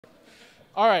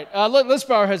All right, let's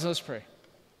bow our heads and let's pray.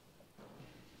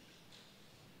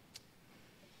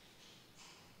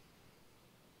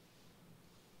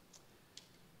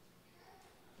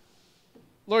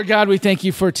 Lord God, we thank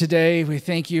you for today. We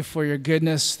thank you for your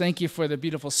goodness. Thank you for the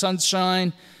beautiful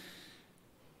sunshine,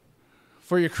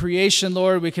 for your creation,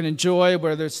 Lord. We can enjoy,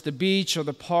 whether it's the beach or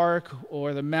the park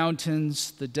or the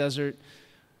mountains, the desert.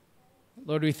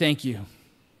 Lord, we thank you.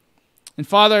 And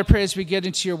Father, I pray as we get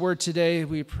into your word today,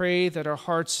 we pray that our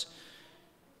hearts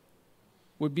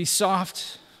would be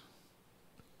soft,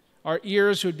 our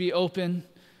ears would be open,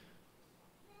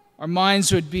 our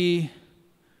minds would be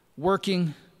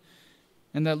working,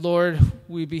 and that, Lord,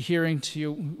 we'll be hearing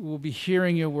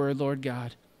your word, Lord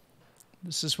God.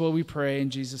 This is what we pray in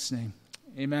Jesus' name.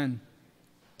 Amen.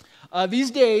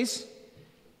 These days,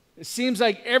 it seems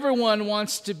like everyone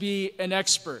wants to be an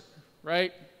expert,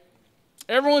 right?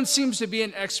 Everyone seems to be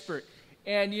an expert.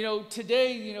 And,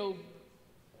 today,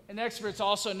 an expert is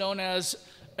also known as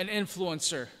an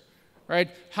influencer, right?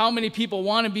 How many people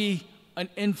want to be an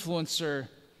influencer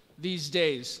these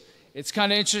days? It's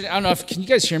kind of interesting. I don't know can you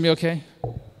guys hear me okay?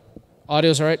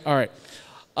 Audio's all right? All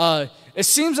right. It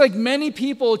seems like many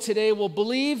people today will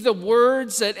believe the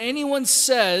words that anyone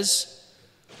says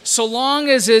so long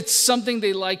as it's something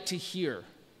they like to hear,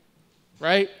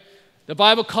 right? The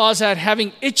Bible calls that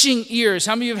having itching ears.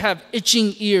 How many of you have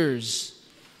itching ears?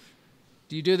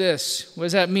 Do you do this? What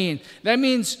does that mean? That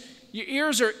means your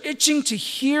ears are itching to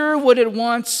hear what it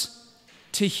wants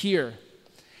to hear.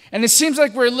 And it seems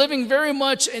like we're living very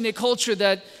much in a culture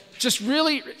that just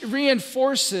really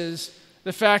reinforces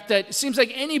the fact that it seems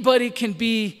like anybody can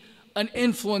be an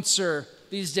influencer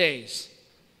these days.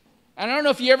 And I don't know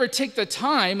if you ever take the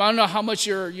time, I don't know how much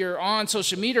you're on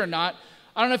social media or not,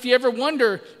 I don't know if you ever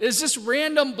wonder, is this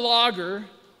random blogger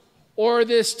or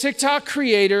this TikTok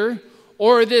creator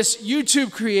or this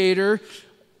YouTube creator,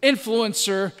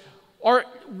 influencer, or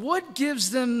what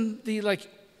gives them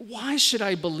why should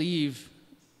I believe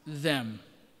them?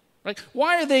 Like,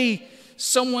 why are they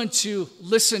someone to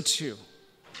listen to?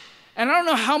 And I don't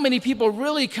know how many people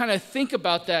really kind of think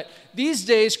about that. These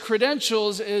days,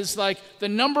 credentials is like the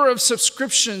number of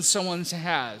subscriptions someone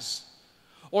has,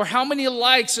 or how many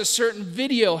likes a certain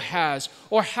video has,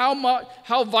 or how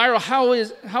viral,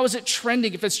 how is it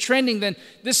trending? If it's trending, then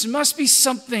this must be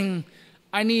something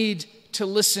I need to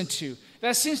listen to.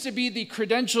 That seems to be the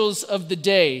credentials of the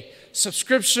day.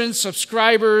 Subscriptions,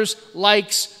 subscribers,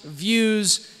 likes,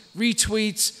 views,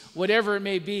 retweets, whatever it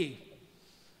may be.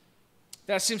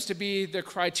 That seems to be the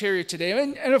criteria today.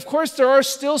 And of course, there are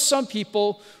still some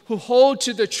people who hold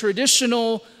to the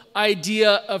traditional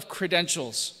idea of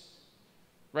credentials,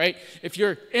 right? If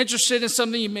you're interested in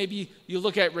something, you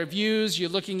look at reviews, you're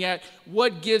looking at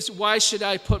why should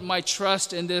I put my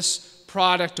trust in this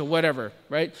product or whatever,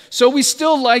 right? So we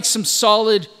still like some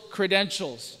solid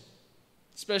credentials,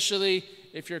 especially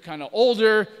if you're kind of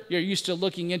older, you're used to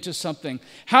looking into something.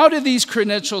 How do these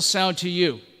credentials sound to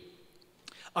you?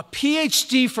 A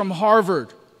PhD from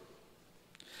Harvard,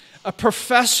 a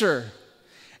professor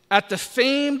at the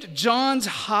famed Johns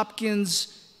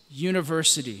Hopkins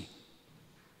University.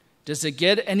 Does it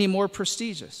get any more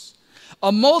prestigious?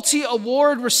 A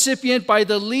multi-award recipient by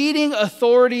the leading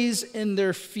authorities in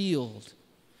their field.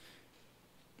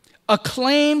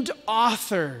 Acclaimed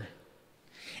author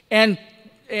and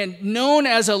known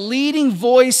as a leading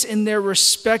voice in their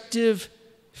respective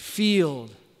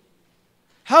field.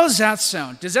 How does that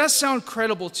sound? Does that sound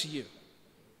credible to you?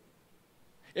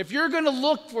 If you're going to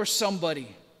look for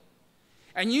somebody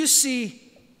and you see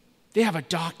they have a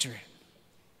doctorate,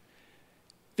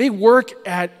 they work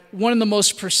at one of the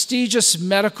most prestigious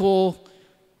medical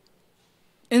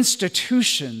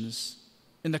institutions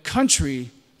in the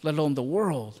country, let alone the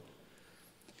world,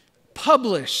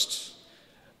 published,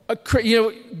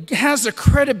 has the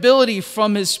credibility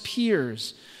from his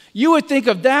peers, you would think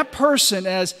of that person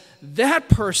as that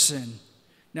person.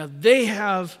 Now they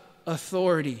have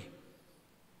authority.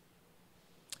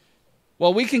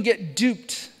 Well, we can get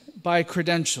duped by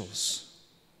credentials.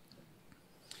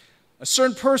 A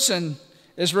certain person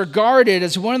is regarded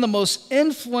as one of the most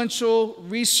influential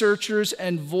researchers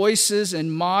and voices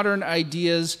in modern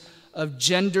ideas of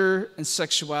gender and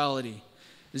sexuality.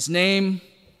 His name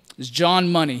is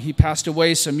John Money. He passed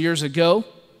away some years ago.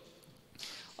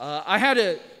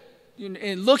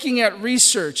 In looking at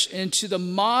research into the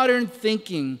modern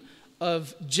thinking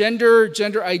of gender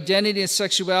identity and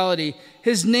sexuality,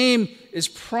 his name is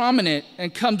prominent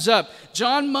and comes up.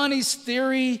 John Money's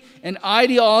theory and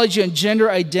ideology on gender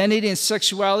identity and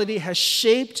sexuality has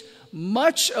shaped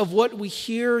much of what we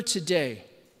hear today.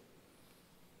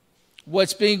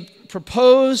 what's being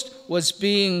proposed, what's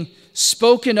being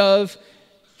spoken of,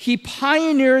 he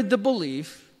pioneered the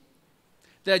belief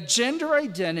that gender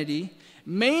identity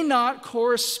may not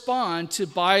correspond to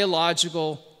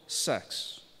biological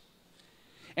sex.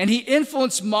 And he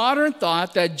influenced modern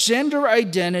thought that gender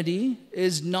identity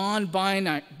is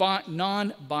non-binary.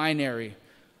 I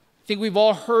think we've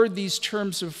all heard these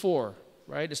terms before,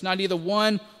 right? It's not either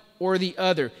one or the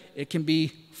other. It can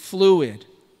be fluid.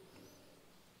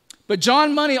 But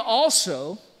John Money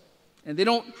also, and they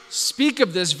don't speak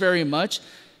of this very much,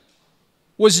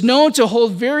 was known to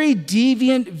hold very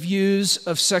deviant views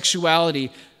of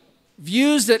sexuality,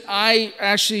 views that I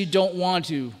actually don't want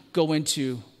to go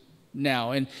into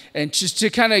now. And just to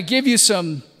kind of give you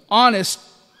some honest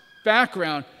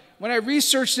background, when I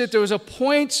researched it, there was a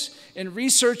point in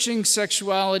researching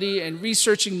sexuality and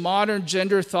researching modern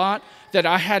gender thought that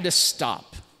I had to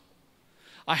stop.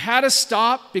 I had to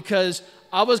stop because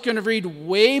I was going to read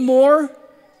way more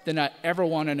than I ever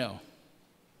want to know.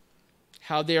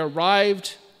 How they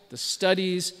arrived, the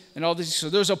studies, and all this. So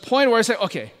there's a point where I said,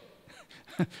 okay,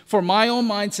 for my own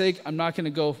mind's sake, I'm not going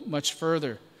to go much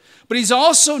further. But he's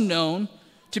also known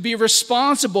to be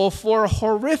responsible for a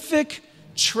horrific,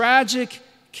 tragic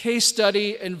case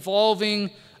study involving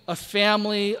a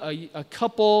family, a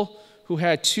couple who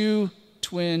had two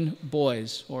twin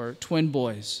boys.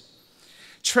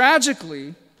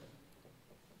 Tragically,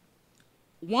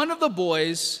 one of the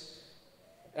boys,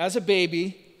 as a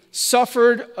baby,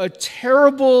 suffered a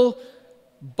terrible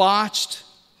botched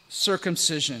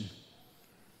circumcision.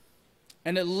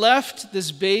 And it left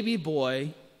this baby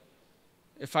boy,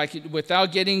 if I could,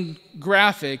 without getting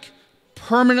graphic,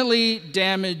 permanently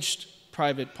damaged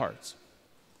private parts.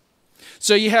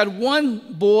 So you had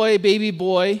one boy, baby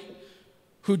boy,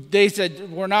 who they said,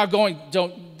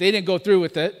 they didn't go through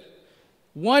with it.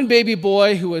 One baby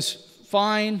boy who was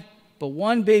fine, but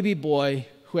one baby boy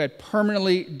who had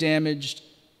permanently damaged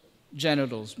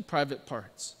genitals, private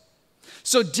parts.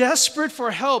 So desperate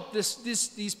for help,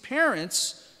 these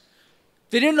parents,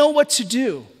 they didn't know what to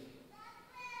do.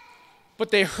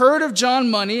 But they heard of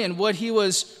John Money and what he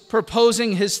was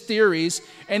proposing, his theories,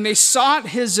 and they sought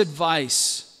his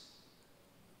advice.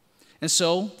 And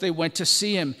so they went to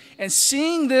see him. And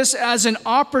seeing this as an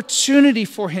opportunity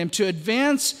for him to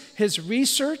advance his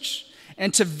research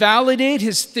and to validate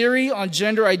his theory on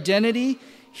gender identity,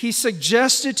 he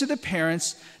suggested to the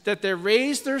parents that they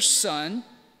raise their son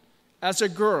as a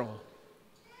girl,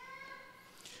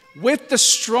 with the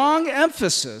strong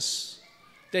emphasis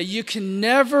that you can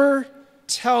never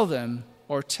tell them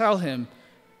or tell him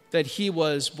that he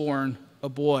was born a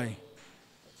boy.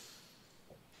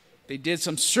 They did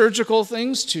some surgical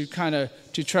things to try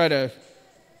to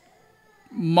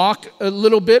mock a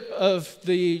little bit of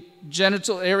the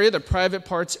genital area, the private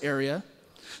parts area.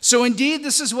 So indeed,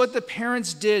 this is what the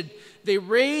parents did. They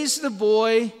raised the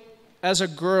boy as a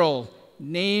girl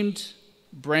named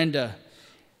Brenda.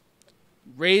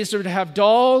 Raised her to have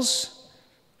dolls,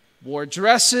 wore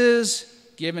dresses,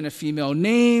 given a female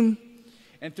name.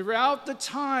 And throughout the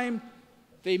time,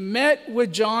 they met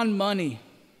with John Money.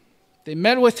 They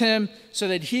met with him so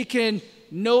that he can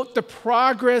note the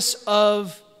progress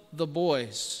of the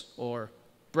boys, or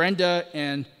Brenda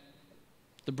and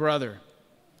the brother.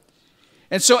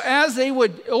 And so as they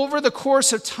would, over the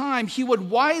course of time, he would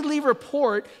widely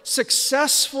report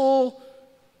successful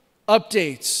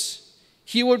updates.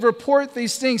 He would report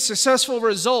these things, successful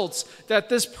results, that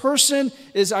this person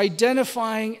is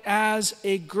identifying as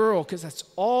a girl, because that's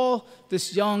all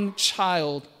this young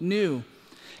child knew.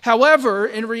 However,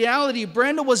 in reality,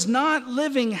 Brenda was not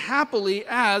living happily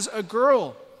as a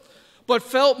girl, but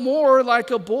felt more like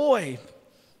a boy.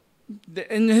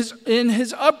 In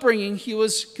his upbringing, he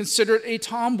was considered a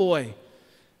tomboy.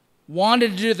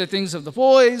 Wanted to do the things of the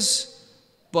boys,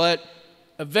 but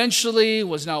eventually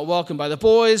was not welcomed by the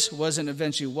boys, wasn't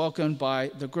eventually welcomed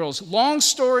by the girls. Long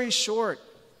story short,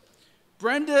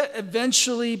 Brenda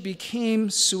eventually became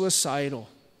suicidal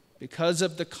because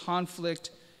of the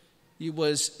conflict he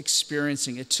was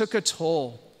experiencing. It took a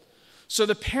toll. So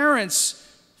the parents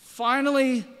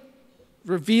finally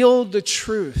revealed the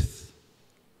truth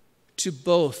to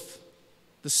both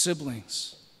the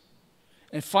siblings,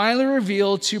 and finally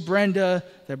revealed to Brenda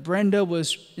that Brenda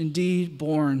was indeed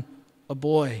born a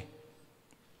boy.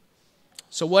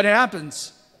 So what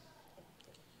happens?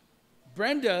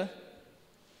 Brenda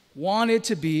wanted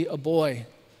to be a boy,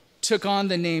 took on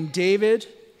the name David,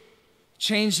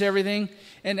 changed everything.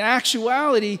 In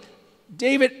actuality,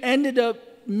 David ended up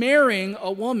marrying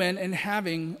a woman and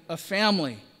having a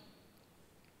family.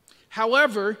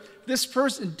 However, this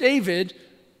person, David,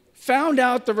 found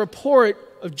out the report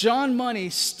of John Money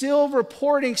still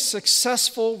reporting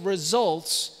successful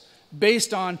results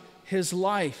based on his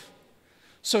life.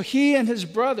 So he and his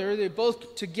brother, they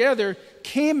both together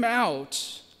came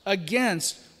out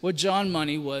against what John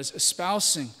Money was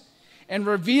espousing and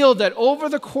revealed that over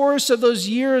the course of those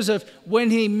years of when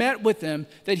he met with them,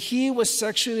 that he was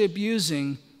sexually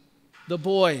abusing the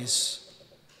boys.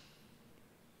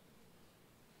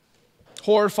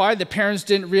 Horrified, the parents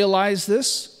didn't realize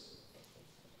this.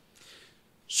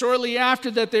 Shortly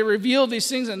after that, they revealed these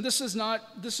things, and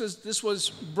this was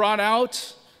brought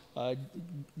out.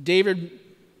 David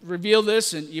revealed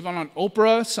this, and even on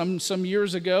Oprah some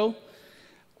years ago.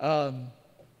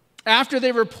 After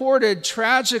they reported,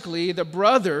 tragically, the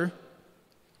brother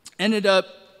ended up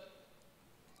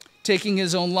taking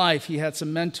his own life. He had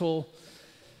some mental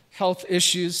health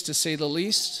issues, to say the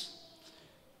least.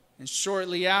 And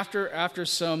shortly after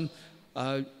some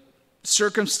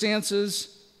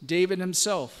circumstances, David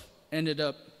himself ended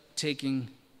up taking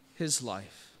his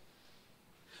life.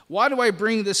 Why do I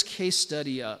bring this case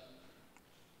study up?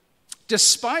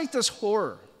 Despite this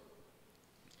horror,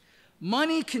 John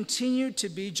Money continued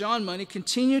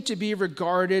to be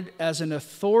regarded as an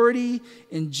authority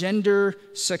in gender,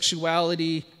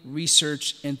 sexuality,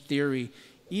 research, and theory,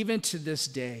 even to this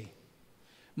day.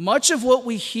 Much of what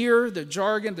we hear, the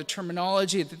jargon, the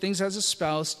terminology, the things as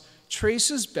espoused,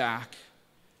 traces back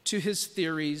to his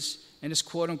theories and his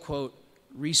quote-unquote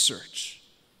research.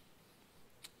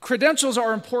 Credentials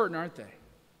are important, aren't they?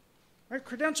 Right?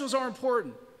 Credentials are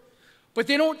important, but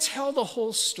they don't tell the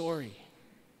whole story.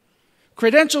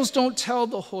 Credentials don't tell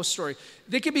the whole story.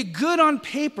 They could be good on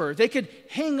paper. They could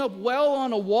hang up well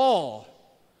on a wall,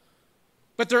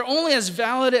 but they're only as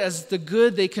valid as the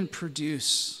good they can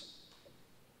produce.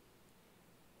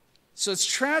 So it's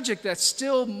tragic that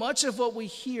still much of what we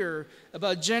hear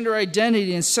about gender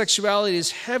identity and sexuality is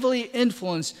heavily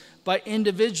influenced by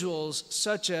individuals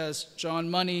such as John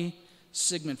Money,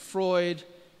 Sigmund Freud,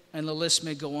 and the list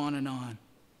may go on and on.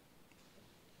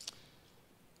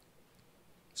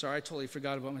 Sorry, I totally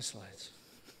forgot about my slides.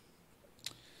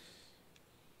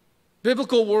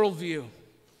 Biblical worldview.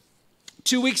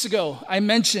 2 weeks ago, I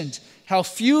mentioned how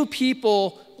few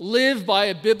people live by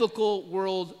a biblical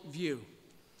worldview.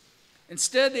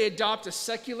 Instead, they adopt a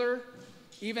secular,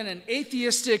 even an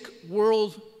atheistic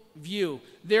worldview.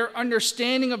 Their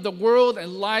understanding of the world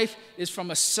and life is from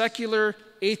a secular,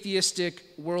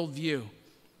 atheistic worldview.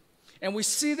 And we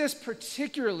see this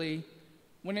particularly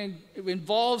when it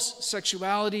involves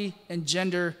sexuality and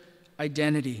gender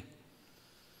identity.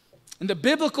 And the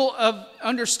biblical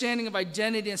understanding of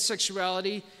identity and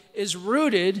sexuality is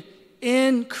rooted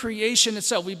in creation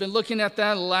itself. We've been looking at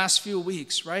that in the last few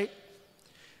weeks, right?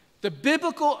 The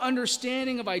biblical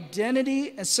understanding of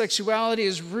identity and sexuality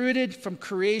is rooted from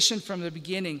creation from the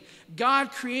beginning.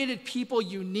 God created people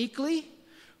uniquely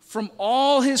from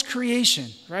all his creation,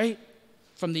 right?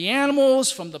 From the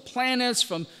animals, from the planets,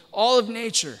 from all of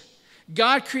nature.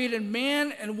 God created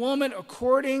man and woman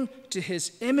according to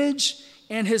his image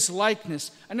and his likeness.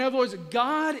 In other words,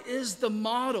 God is the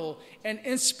model and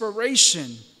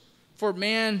inspiration for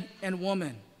man and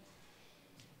woman.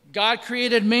 God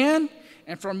created man,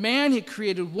 and from man he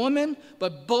created woman,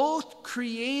 but both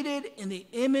created in the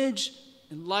image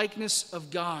and likeness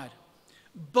of God.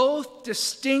 Both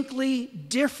distinctly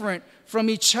different from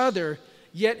each other,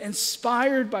 yet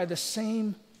inspired by the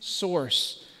same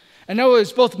source. In other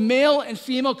words, both male and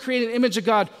female created in the image of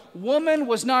God. Woman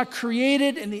was not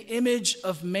created in the image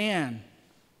of man.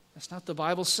 That's not the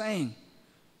Bible saying.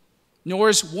 Nor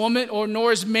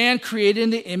is man created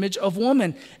in the image of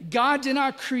woman. God did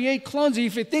not create clones.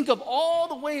 If you think of all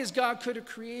the ways God could have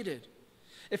created,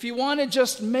 if he wanted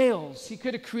just males, he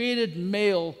could have created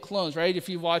male clones, right? If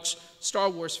you watch Star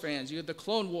Wars fans, you have the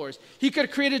Clone Wars. He could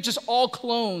have created just all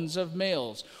clones of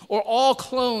males or all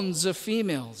clones of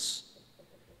females.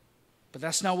 But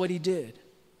that's not what he did.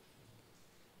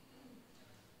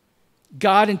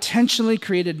 God intentionally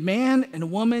created man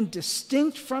and woman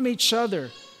distinct from each other,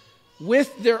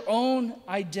 with their own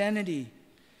identity.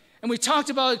 And we talked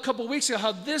about a couple weeks ago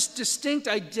how this distinct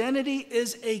identity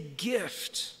is a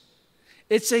gift.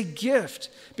 It's a gift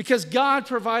because God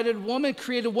provided woman,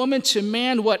 created woman to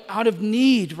man, what? Out of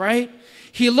need, right?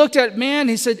 He looked at man,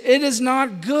 he said, it is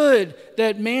not good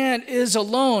that man is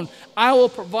alone. I will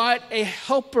provide a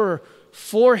helper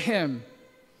for him.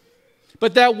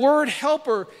 But that word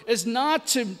helper is not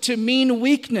to mean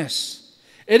weakness.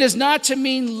 It is not to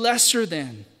mean lesser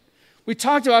than. We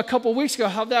talked about a couple weeks ago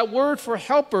how that word for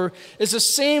helper is the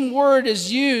same word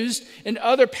as used in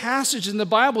other passages in the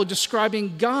Bible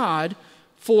describing God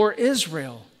for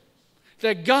Israel.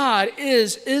 That God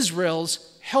is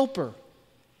Israel's helper.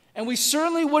 And we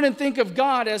certainly wouldn't think of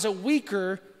God as a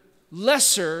weaker,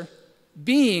 lesser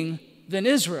being than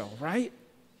Israel, right?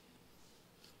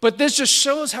 But this just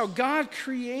shows how God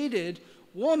created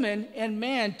woman and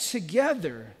man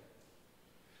together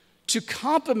to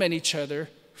complement each other,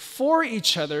 for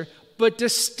each other, but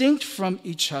distinct from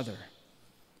each other.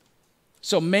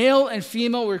 So male and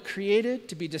female were created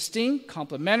to be distinct,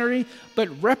 complementary,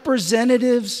 but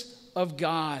representatives of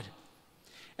God.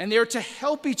 And they are to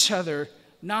help each other,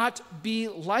 not be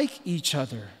like each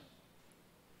other.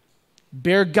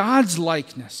 Bear God's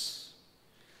likeness.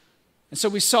 And so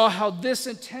we saw how this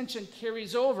intention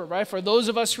carries over, right? For those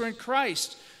of us who are in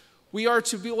Christ, we are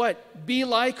to be what? Be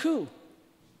like who?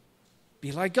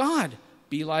 Be like God.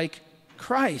 Be like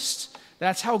Christ.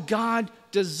 That's how God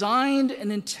designed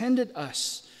and intended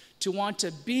us to want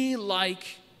to be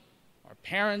like our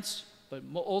parents, but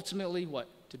ultimately what?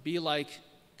 To be like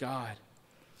God.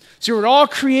 So we're all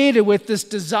created with this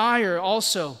desire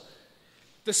also.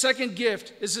 The second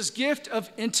gift is this gift of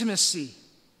intimacy.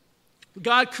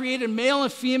 God created male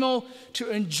and female to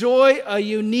enjoy a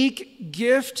unique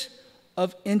gift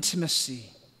of intimacy.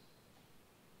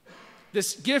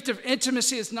 This gift of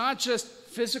intimacy is not just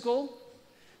physical,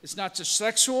 it's not just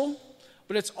sexual,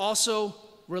 but it's also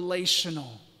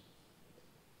relational.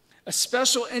 A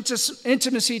special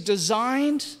intimacy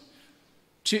designed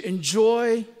to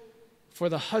enjoy for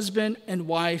the husband and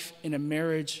wife in a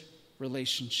marriage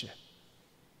relationship.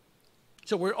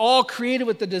 So we're all created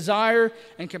with the desire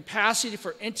and capacity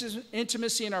for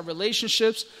intimacy in our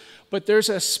relationships, but there's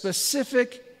a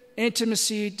specific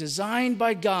intimacy designed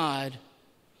by God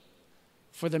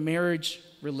for the marriage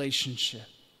relationship.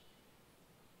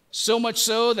 So much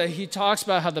so that he talks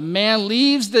about how the man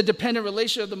leaves the dependent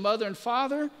relationship of the mother and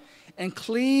father and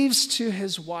cleaves to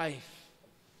his wife.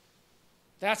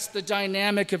 That's the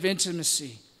dynamic of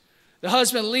intimacy. The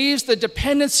husband leaves the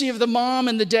dependency of the mom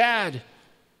and the dad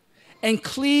and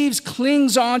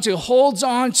clings on to, holds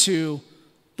on to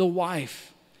the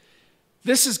wife.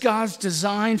 This is God's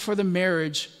design for the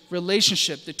marriage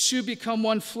relationship. The two become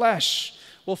one flesh.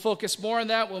 We'll focus more on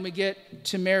that when we get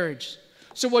to marriage.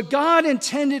 So what God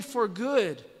intended for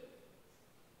good,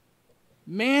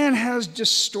 man has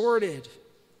distorted,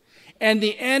 and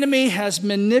the enemy has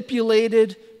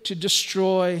manipulated to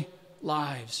destroy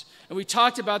lives. And we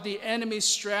talked about the enemy's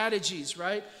strategies,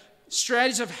 right?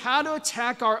 Strategies of how to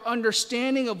attack our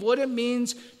understanding of what it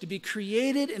means to be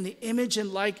created in the image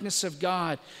and likeness of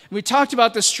God. And we talked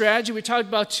about the strategy. We talked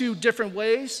about two different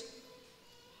ways.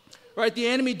 Right? The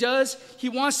enemy he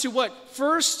wants to what?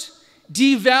 First,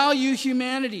 devalue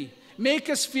humanity. Make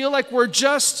us feel like we're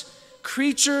just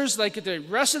creatures like the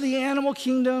rest of the animal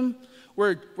kingdom.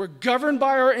 We're governed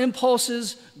by our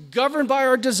impulses, governed by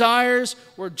our desires.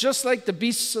 We're just like the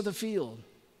beasts of the field.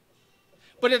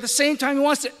 But at the same time, he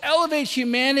wants to elevate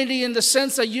humanity in the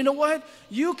sense that, you know what?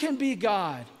 You can be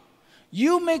God.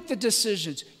 You make the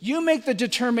decisions. You make the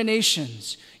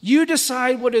determinations. You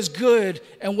decide what is good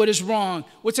and what is wrong,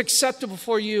 what's acceptable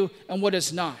for you and what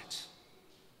is not.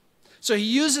 So he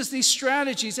uses these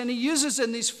strategies, and he uses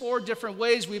in these four different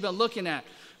ways we've been looking at.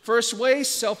 First way,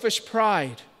 selfish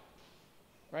pride,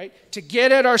 right? To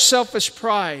get at our selfish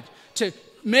pride, to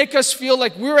make us feel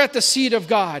like we're at the seat of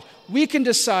God. We can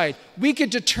decide. We can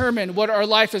determine what our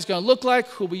life is going to look like,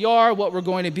 who we are, what we're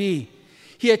going to be.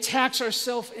 He attacks our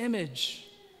self-image,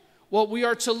 what we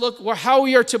are to look, or how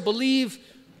we are to believe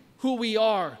who we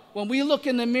are. When we look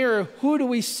in the mirror, who do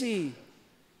we see?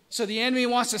 So the enemy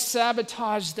wants to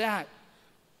sabotage that,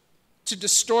 to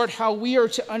distort how we are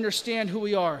to understand who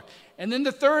we are. And then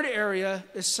the third area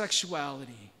is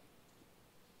sexuality.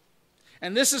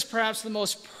 And this is perhaps the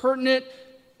most pertinent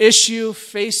issue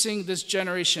facing this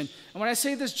generation. And when I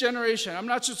say this generation, I'm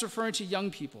not just referring to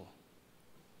young people.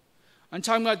 I'm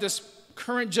talking about this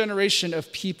current generation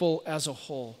of people as a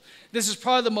whole. This is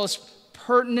probably the most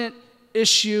pertinent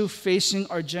issue facing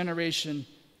our generation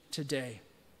today.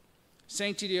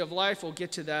 Sanctity of life, we'll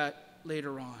get to that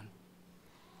later on.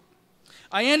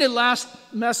 I ended last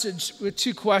message with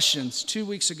two questions 2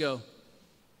 weeks ago.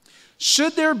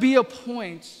 Should there be a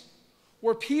point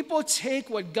where people take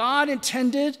what God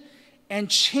intended and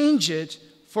change it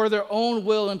for their own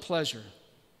will and pleasure?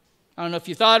 I don't know if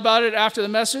you thought about it after the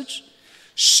message.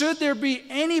 Should there be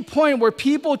any point where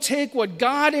people take what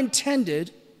God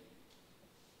intended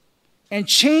and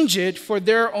change it for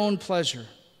their own pleasure?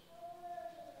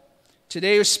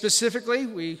 Today specifically,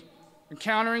 we're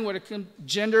encountering what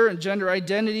gender and gender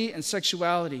identity and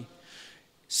sexuality.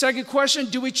 Second question,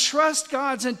 do we trust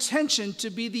God's intention to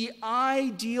be the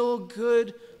ideal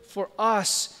good for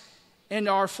us and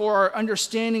for our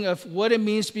understanding of what it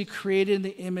means to be created in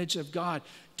the image of God?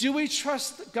 Do we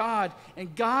trust God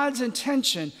and God's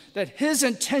intention, that his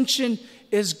intention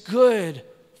is good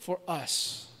for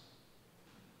us?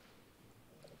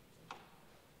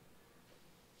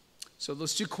 So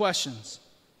those two questions.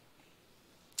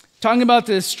 Talking about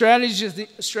the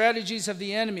strategies of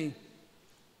the enemy.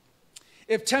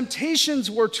 If temptations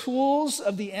were tools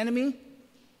of the enemy,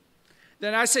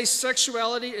 then I say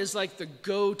sexuality is like the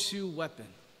go-to weapon.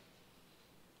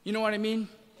 You know what I mean?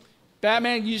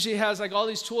 Batman usually has like all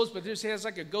these tools, but he has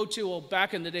like a go-to. Well,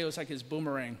 back in the day, it was like his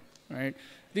boomerang, right?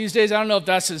 These days, I don't know if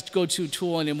that's his go-to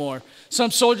tool anymore. Some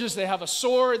soldiers, they have a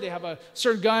sword, they have a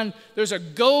certain gun. There's a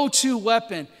go-to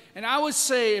weapon. And I would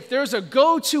say if there's a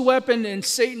go-to weapon in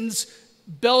Satan's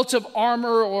belt of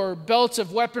armor or belt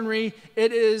of weaponry,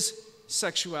 it is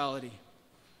sexuality.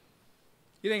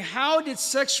 You think, how did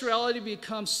sexuality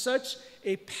become such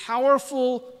a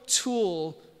powerful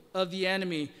tool of the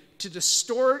enemy to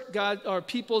distort God or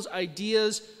people's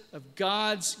ideas of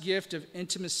God's gift of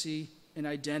intimacy and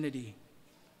identity?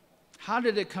 How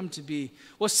did it come to be?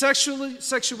 Well,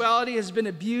 sexuality has been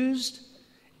abused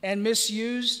and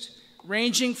misused,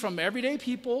 ranging from everyday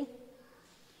people,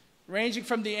 ranging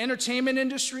from the entertainment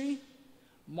industry,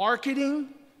 marketing,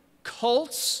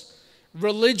 cults,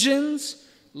 religions,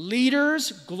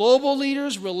 leaders, global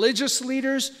leaders, religious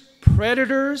leaders,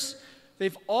 predators.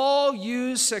 They've all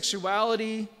used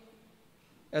sexuality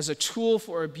as a tool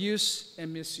for abuse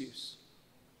and misuse.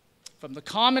 From the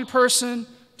common person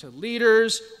to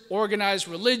leaders, organized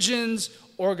religions,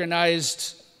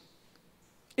 organized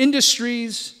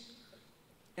industries,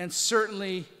 and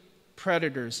certainly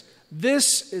predators.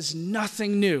 This is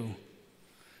nothing new.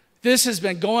 This has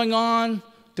been going on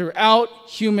throughout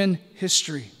human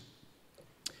history.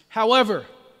 However,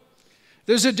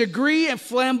 there's a degree of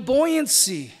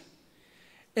flamboyancy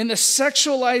in the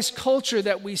sexualized culture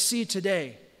that we see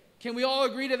today. Can we all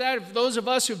agree to that? If those of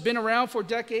us who've been around for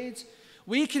decades,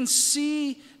 we can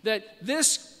see that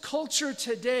this culture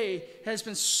today has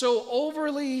been so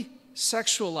overly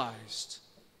sexualized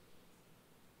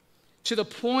to the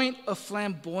point of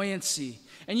flamboyancy.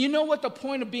 And you know what the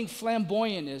point of being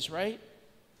flamboyant is, right?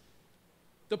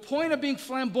 The point of being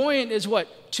flamboyant is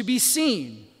what? To be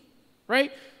seen,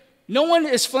 right? No one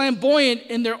is flamboyant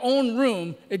in their own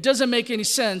room. It doesn't make any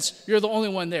sense. You're the only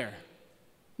one there.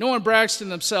 No one brags to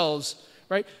themselves,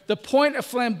 right? The point of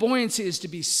flamboyancy is to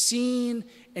be seen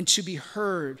and to be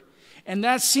heard. And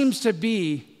that seems to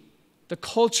be the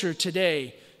culture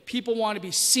today. People want to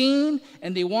be seen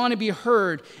and they want to be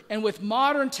heard. And with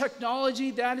modern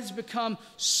technology, that has become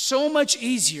so much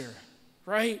easier,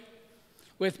 right?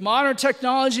 With modern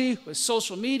technology, with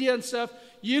social media and stuff,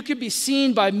 you could be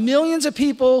seen by millions of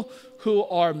people who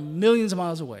are millions of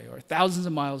miles away or thousands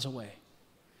of miles away.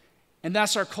 And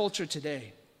that's our culture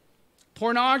today.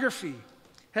 Pornography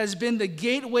has been the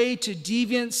gateway to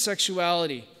deviant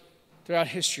sexuality throughout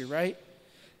history, right?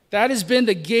 That has been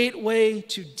the gateway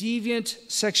to deviant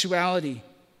sexuality.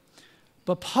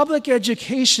 But public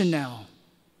education now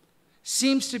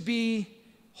seems to be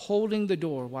holding the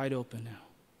door wide open now.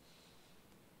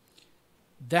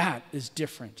 That is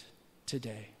different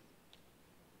today.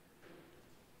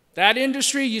 That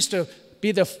industry used to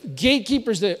be the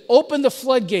gatekeepers that opened the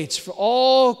floodgates for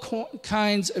all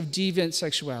kinds of deviant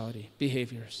sexuality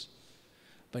behaviors.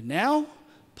 But now,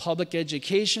 public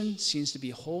education seems to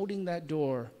be holding that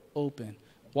door open.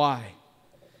 Why?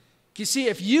 You see,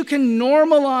 if you have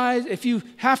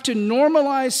to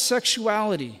normalize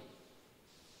sexuality,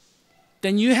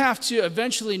 then you have to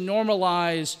eventually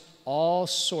normalize all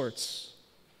sorts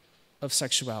of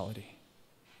sexuality.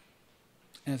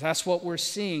 And that's what we're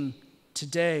seeing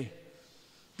today.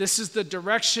 This is the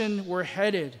direction we're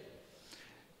headed.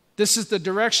 This is the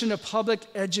direction of public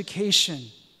education.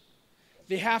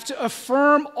 They have to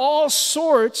affirm all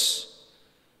sorts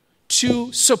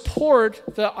to support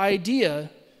the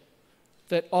idea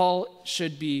that all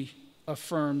should be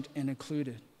affirmed and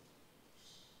included.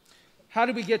 How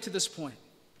did we get to this point?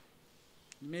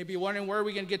 You may be wondering, where are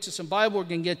we going to get to some Bible? We're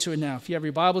going to get to it now. If you have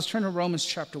your Bibles, turn to Romans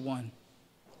chapter 1.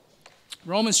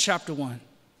 Romans chapter 1.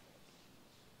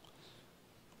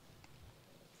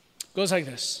 Goes like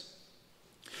this.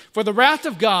 For the wrath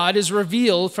of God is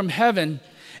revealed from heaven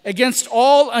against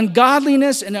all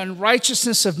ungodliness and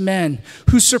unrighteousness of men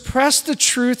who suppress the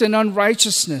truth in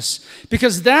unrighteousness,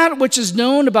 because that which is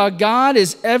known about God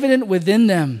is evident within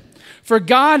them, for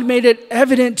God made it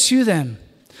evident to them.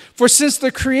 For since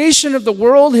the creation of the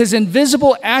world, his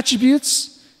invisible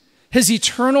attributes, his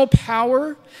eternal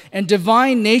power and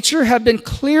divine nature have been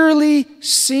clearly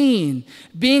seen,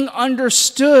 being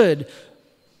understood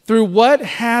through what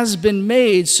has been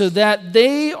made, so that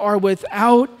they are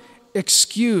without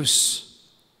excuse.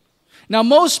 Now,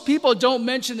 most people don't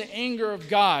mention the anger of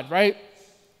God, right?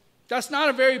 That's not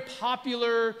a very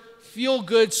popular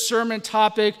feel-good sermon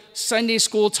topic, Sunday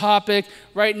school topic.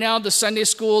 Right now, the Sunday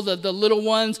school, the little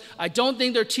ones, I don't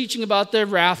think they're teaching about the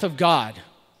wrath of God.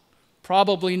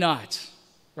 Probably not,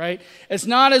 right? It's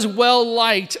not as well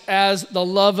liked as the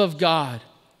love of God.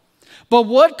 But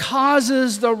what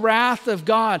causes the wrath of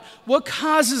God? What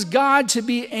causes God to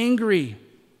be angry?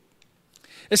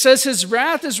 It says his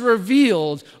wrath is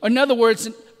revealed. In other words,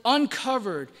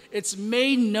 uncovered. It's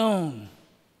made known.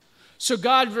 So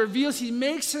God reveals, he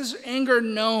makes his anger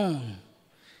known.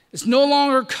 It's no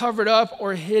longer covered up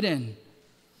or hidden.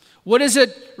 What is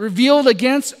it revealed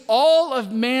against? All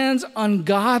of man's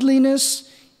ungodliness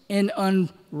and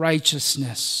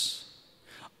unrighteousness.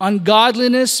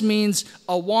 Ungodliness means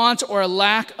a want or a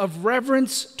lack of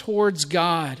reverence towards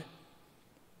God.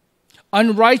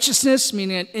 Unrighteousness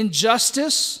meaning an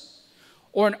injustice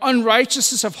or an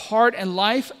unrighteousness of heart and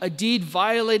life, a deed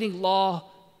violating law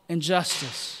and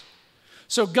justice.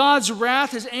 So God's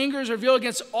wrath, his anger is revealed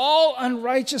against all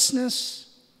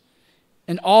unrighteousness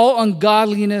and all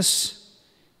ungodliness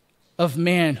of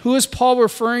man. Who is Paul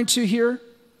referring to here?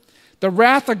 The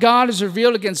wrath of God is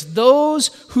revealed against those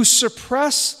who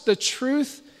suppress the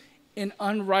truth in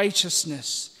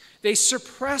unrighteousness. They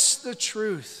suppress the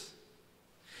truth.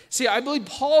 See, I believe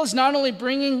Paul is not only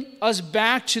bringing us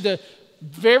back to the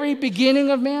very beginning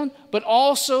of man, but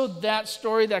also that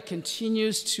story that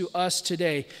continues to us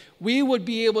today. We would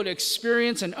be able to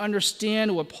experience and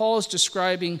understand what Paul is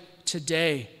describing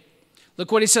today.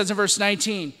 Look what he says in verse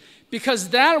 19. Because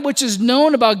that which is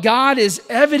known about God is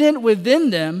evident within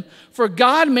them, for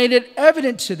God made it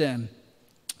evident to them.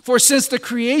 For since the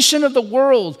creation of the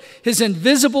world, his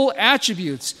invisible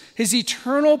attributes, his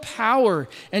eternal power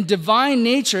and divine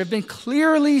nature have been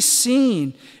clearly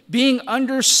seen, being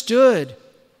understood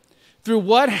through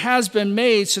what has been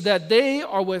made, so that they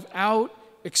are without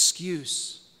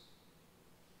excuse.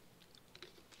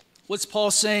 What's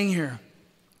Paul saying here?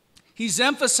 He's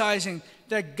emphasizing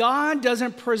that God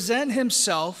doesn't present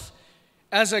himself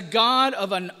as a God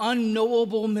of an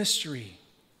unknowable mystery,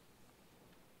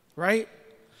 right?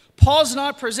 Paul's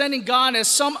not presenting God as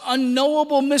some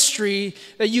unknowable mystery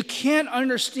that you can't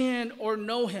understand or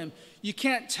know him. You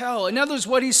can't tell. In other words,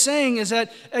 what he's saying is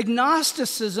that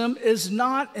agnosticism is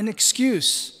not an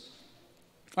excuse.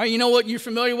 All right, you know what? You're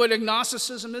familiar with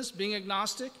agnosticism is, being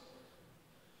agnostic?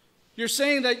 You're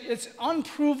saying that it's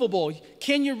unprovable.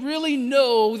 Can you really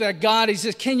know that God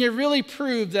exists? Can you really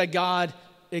prove that God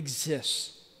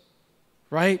exists?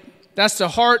 Right? That's the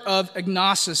heart of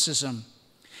agnosticism.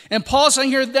 And Paul's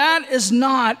saying here, that is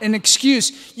not an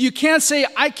excuse. You can't say,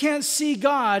 I can't see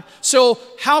God, so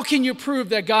how can you prove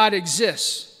that God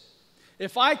exists?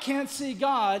 If I can't see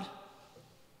God,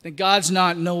 then God's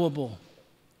not knowable.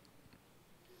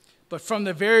 But from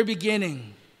the very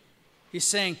beginning, he's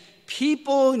saying,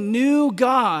 people knew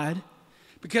God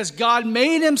because God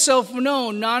made himself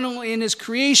known not only in his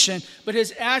creation, but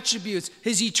his attributes,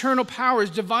 his eternal power, his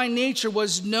divine nature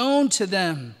was known to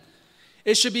them.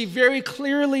 It should be very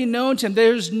clearly known to him.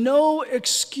 There's no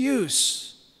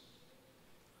excuse.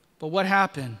 But what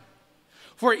happened?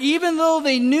 For even though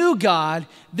they knew God,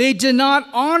 they did not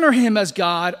honor him as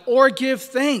God or give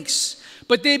thanks,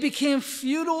 but they became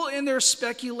futile in their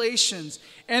speculations,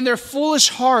 and their foolish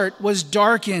heart was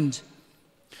darkened.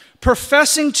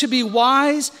 Professing to be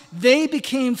wise, they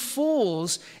became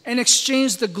fools and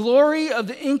exchanged the glory of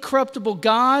the incorruptible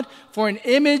God for an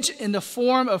image in the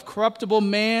form of corruptible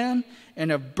man and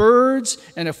of birds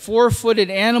and of four-footed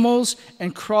animals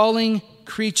and crawling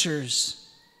creatures.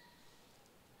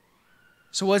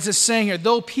 So what's it saying here?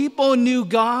 Though people knew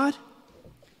God,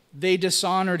 they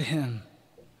dishonored him.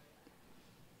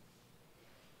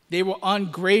 They were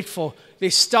ungrateful. They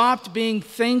stopped being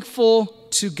thankful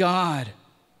to God.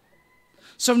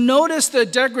 So notice the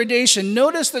degradation.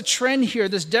 Notice the trend here,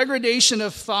 this degradation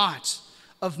of thought,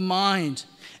 of mind.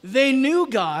 They knew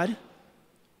God,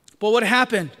 but what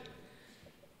happened?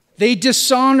 They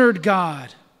dishonored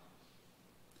God.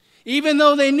 Even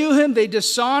though they knew him, they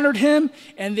dishonored him,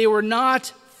 and they were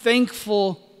not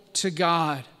thankful to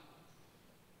God.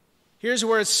 Here's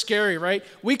where it's scary, right?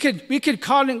 We could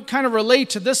kind of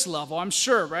relate to this level, I'm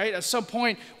sure, right? At some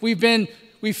point, we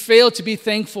failed to be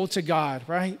thankful to God,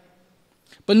 right?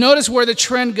 But notice where the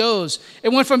trend goes. It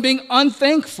went from being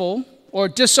unthankful or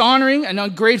dishonoring and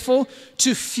ungrateful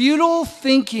to futile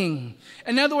thinking.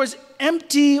 In other words,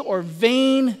 empty or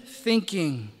vain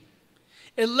thinking.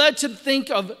 It led to think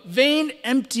of vain,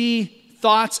 empty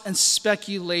thoughts and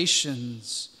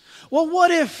speculations. Well,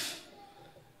 what if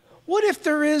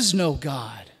there is no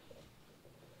God?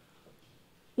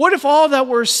 What if all that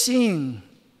we're seeing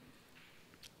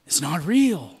is not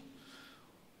real?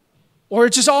 Or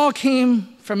it just all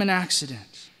came from an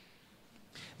accident?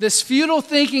 This futile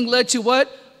thinking led to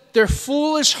what? Their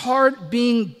foolish heart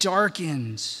being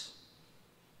darkened,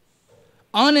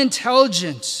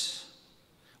 unintelligent,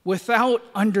 without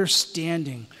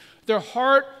understanding. Their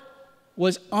heart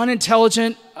was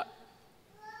unintelligent.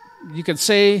 You could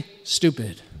say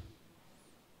stupid,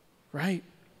 right?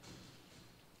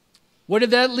 What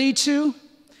did that lead to?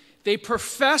 They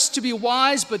professed to be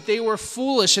wise, but they were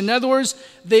foolish. In other words,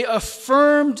 they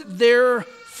affirmed their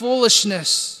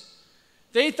foolishness.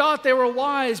 They thought they were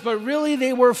wise, but really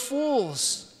they were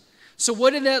fools. So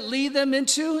what did that lead them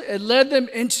into? It led them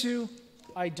into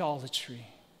idolatry.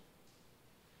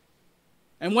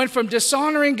 And went from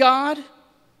dishonoring God,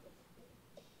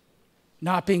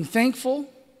 not being thankful,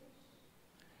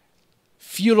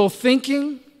 futile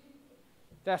thinking.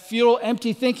 That futile,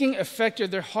 empty thinking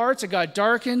affected their hearts. It got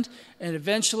darkened, and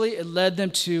eventually it led them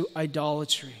to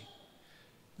idolatry.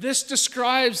 This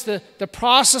describes the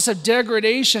process of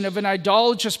degradation of an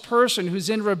idolatrous person who's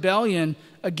in rebellion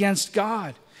against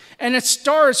God. And it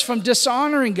starts from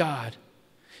dishonoring God.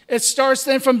 It starts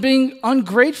then from being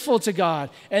ungrateful to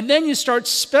God. And then you start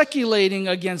speculating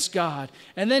against God.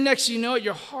 And then next you know it,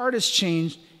 your heart has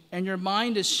changed and your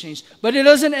mind has changed. But it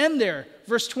doesn't end there.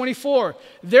 Verse 24,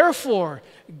 therefore,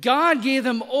 God gave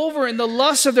them over in the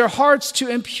lust of their hearts to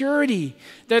impurity,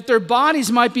 that their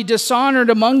bodies might be dishonored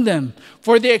among them.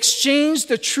 For they exchanged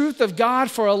the truth of God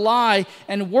for a lie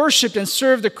and worshiped and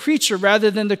served the creature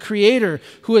rather than the Creator,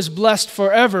 who is blessed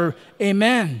forever.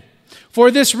 Amen.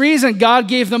 For this reason, God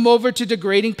gave them over to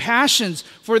degrading passions,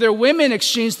 for their women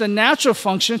exchanged the natural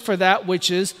function for that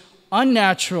which is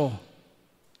unnatural.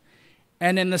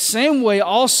 And in the same way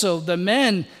also, the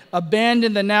men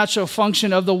abandoned the natural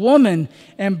function of the woman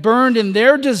and burned in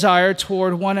their desire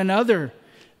toward one another,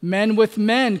 men with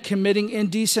men committing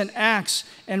indecent acts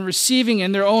and receiving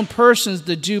in their own persons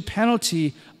the due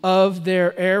penalty of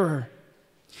their error.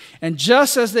 And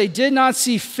just as they did not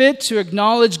see fit to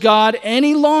acknowledge God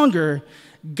any longer,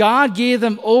 God gave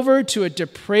them over to a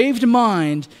depraved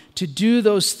mind to do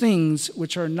those things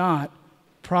which are not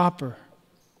proper.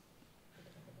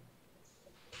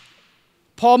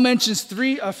 Paul mentions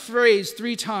a phrase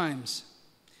 3 times.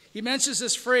 He mentions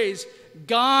this phrase,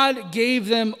 God gave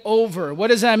them over. What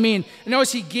does that mean?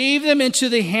 Notice he gave them into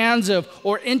the hands of,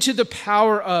 or into the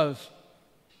power of.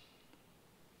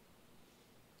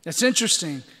 That's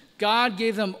interesting. God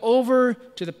gave them over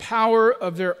to the power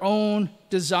of their own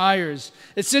desires.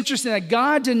 It's interesting that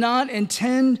God did not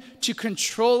intend to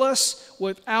control us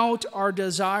without our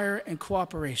desire and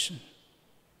cooperation.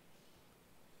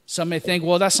 Some may think,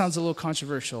 well, that sounds a little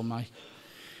controversial, Mike.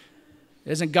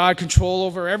 Isn't God control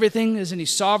over everything? Isn't he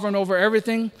sovereign over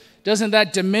everything? Doesn't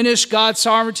that diminish God's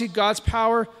sovereignty, God's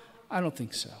power? I don't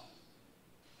think so.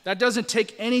 That doesn't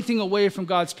take anything away from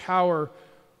God's power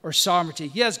or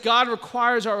sovereignty. Yes, God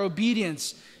requires our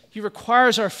obedience. He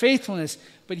requires our faithfulness,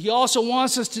 but he also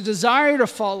wants us to desire to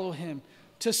follow him,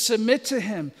 to submit to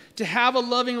him, to have a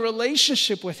loving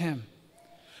relationship with him.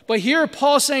 But here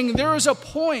Paul's saying there is a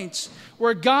point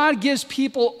where God gives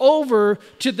people over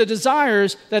to the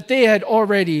desires that they had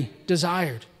already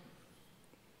desired.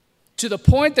 To the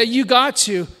point that you got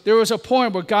to, there was a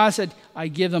point where God said, I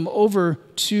give them over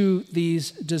to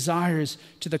these desires,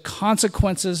 to the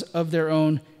consequences of their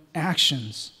own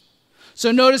actions.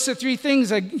 So notice the 3 things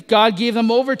that God gave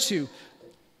them over to.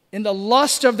 In the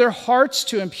lust of their hearts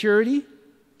to impurity.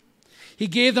 He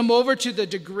gave them over to the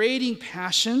degrading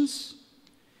passions.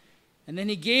 And then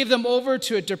he gave them over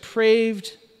to a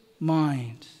depraved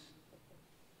mind.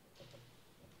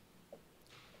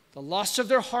 The lust of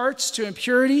their hearts to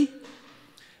impurity,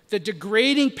 the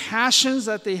degrading passions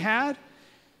that they had,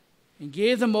 and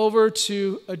gave them over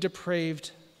to a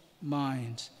depraved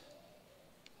mind.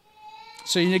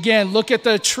 So again, look at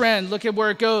the trend, look at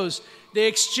where it goes. They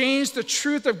exchanged the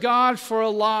truth of God for a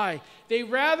lie. They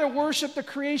rather worship the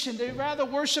creation. They'd rather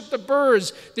worship the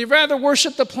birds. They'd rather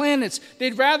worship the planets.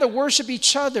 They'd rather worship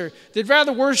each other. They'd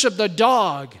rather worship the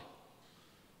dog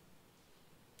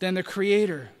than the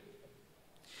Creator.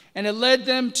 And it led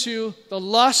them to the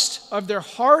lust of their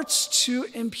hearts to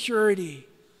impurity.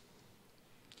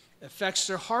 It affects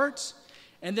their hearts,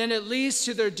 and then it leads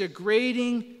to their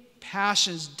degrading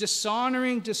passions,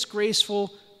 dishonoring,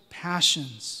 disgraceful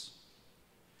passions.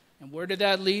 And where did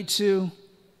that lead to?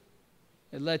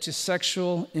 It led to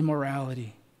sexual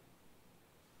immorality.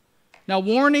 Now,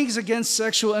 warnings against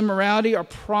sexual immorality are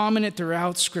prominent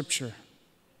throughout Scripture.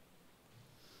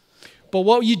 But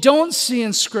what you don't see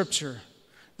in Scripture,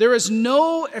 there is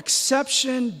no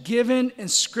exception given in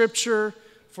Scripture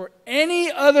for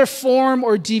any other form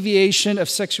or deviation of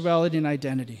sexuality and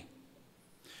identity.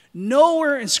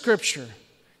 Nowhere in Scripture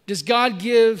does God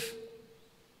give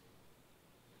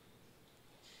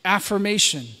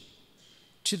affirmation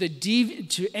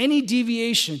to any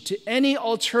deviation, to any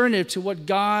alternative to what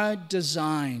God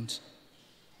designed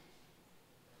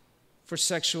for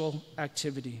sexual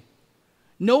activity.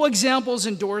 No examples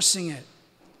endorsing it.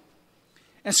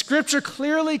 And Scripture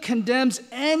clearly condemns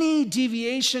any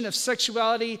deviation of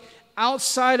sexuality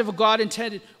outside of what God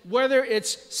intended, whether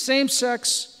it's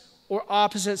same-sex or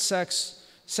opposite-sex.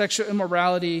 Sexual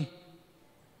immorality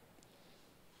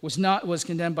was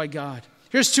condemned by God.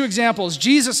 Here's two examples.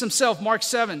 Jesus himself, Mark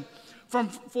 7.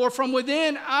 For from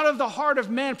within, out of the heart of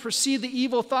men, proceed the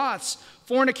evil thoughts,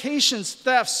 fornications,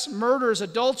 thefts, murders,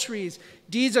 adulteries,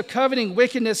 deeds of coveting,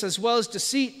 wickedness, as well as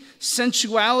deceit,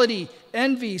 sensuality,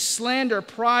 envy, slander,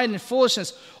 pride, and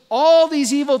foolishness. All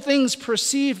these evil things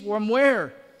proceed from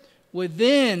where?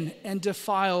 Within, and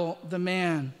defile the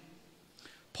man.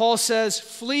 Paul says,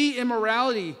 flee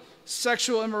immorality,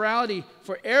 sexual immorality,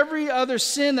 for every other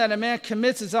sin that a man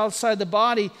commits is outside the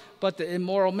body, but the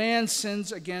immoral man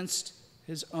sins against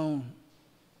his own.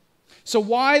 So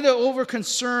why the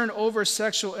over-concern over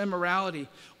sexual immorality?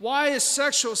 Why does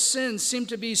sexual sin seem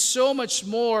to be so much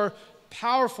more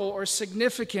powerful or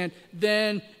significant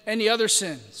than any other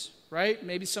sins, right?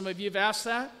 Maybe some of you have asked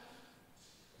that.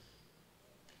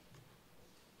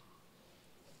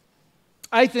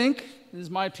 I think, this is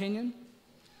my opinion,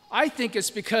 I think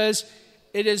it's because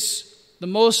it is the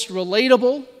most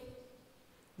relatable,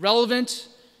 relevant,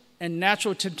 and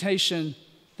natural temptation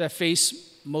that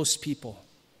face most people,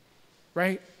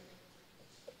 right?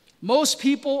 Most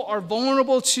people are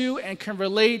vulnerable to and can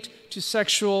relate to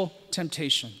sexual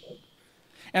temptation.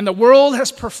 And the world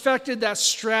has perfected that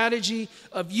strategy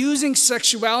of using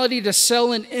sexuality to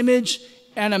sell an image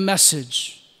and a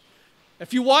message.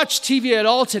 If you watch TV at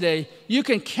all today, you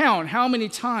can count how many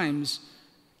times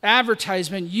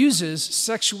advertisement uses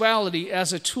sexuality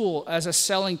as a tool, as a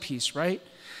selling piece, right?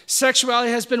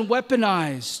 Sexuality has been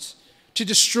weaponized to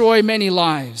destroy many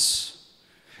lives.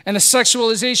 And the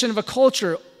sexualization of a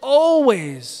culture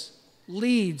always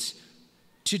leads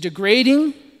to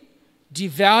degrading,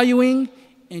 devaluing,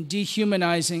 and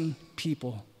dehumanizing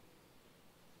people.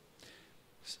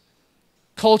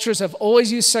 Cultures have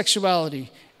always used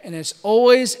sexuality, and it's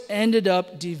always ended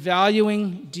up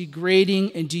devaluing,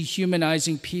 degrading, and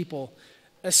dehumanizing people,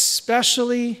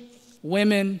 especially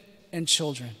women and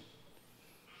children.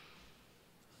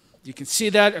 You can see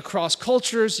that across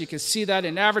cultures. You can see that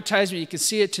in advertisement. You can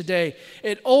see it today.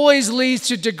 It always leads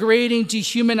to degrading,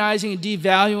 dehumanizing, and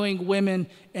devaluing women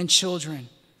and children.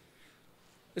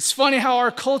 It's funny how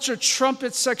our culture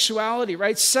trumpets sexuality,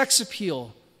 right? Sex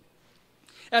appeal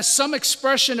as some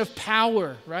expression of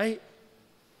power, right?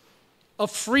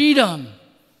 Of freedom.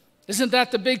 Isn't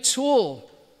that the big tool?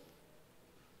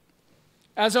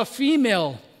 As a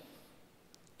female,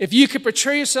 if you could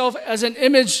portray yourself as an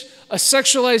image, a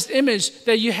sexualized image,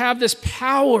 that you have this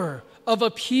power of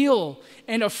appeal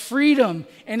and of freedom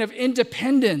and of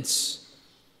independence.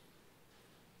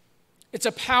 It's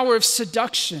a power of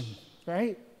seduction,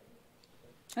 right?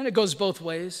 And it goes both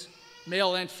ways,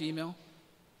 male and female.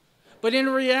 But in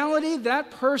reality,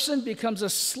 that person becomes a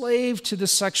slave to the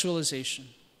sexualization.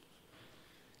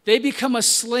 They become a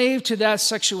slave to that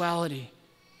sexuality.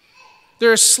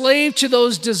 They're a slave to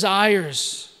those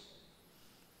desires.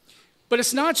 But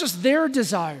it's not just their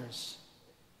desires.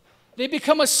 They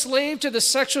become a slave to the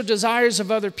sexual desires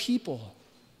of other people.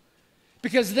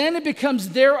 Because then it becomes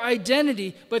their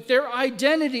identity, but their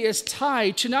identity is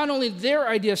tied to not only their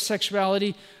idea of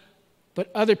sexuality, but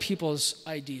other people's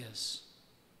ideas.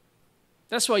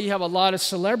 That's why you have a lot of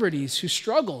celebrities who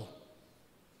struggle,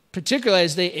 particularly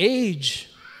as they age,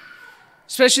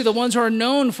 especially the ones who are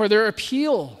known for their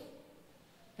appeal.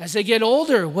 As they get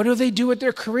older, what do they do with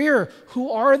their career?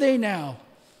 Who are they now?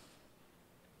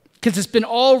 Because it's been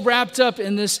all wrapped up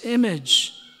in this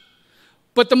image.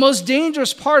 But the most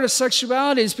dangerous part of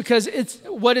sexuality is because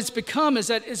what it's become is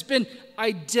that it's been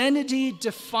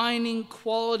identity-defining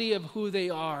quality of who they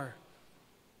are.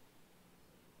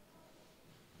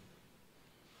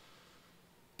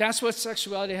 That's what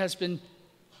sexuality has been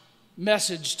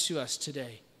messaged to us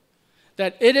today.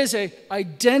 That it is an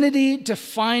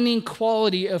identity-defining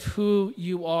quality of who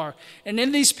you are. And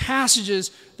in these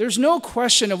passages, there's no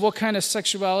question of what kind of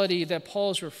sexuality that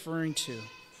Paul is referring to.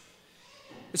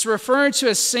 It's referring to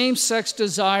as same-sex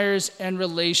desires and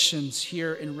relations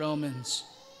here in Romans.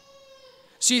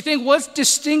 So you think, what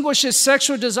distinguishes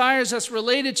sexual desires that's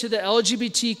related to the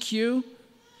LGBTQ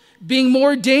being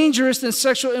more dangerous than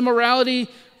sexual immorality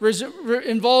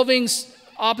involving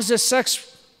opposite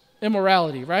sex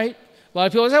immorality, right? A lot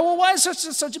of people say, well, why is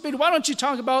such a big deal? Why don't you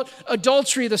talk about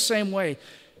adultery the same way?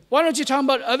 Why don't you talk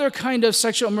about other kind of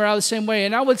sexual immorality the same way?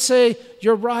 And I would say,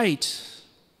 you're right.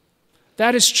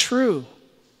 That is true.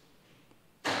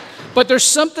 But there's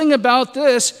something about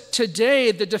this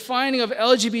today, the defining of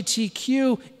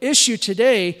LGBTQ issue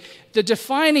today, the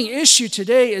defining issue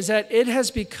today is that it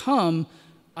has become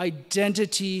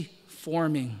identity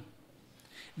forming.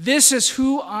 This is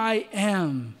who I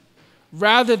am,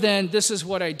 rather than this is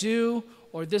what I do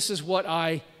or this is what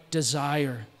I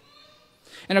desire.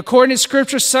 And according to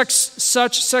Scripture,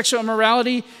 such sexual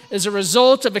immorality is a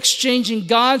result of exchanging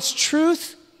God's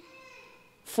truth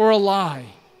for a lie,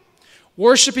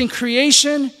 worshiping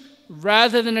creation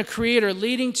rather than a creator,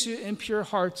 leading to impure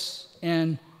hearts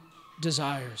and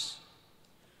desires.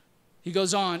 He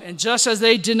goes on, and just as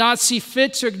they did not see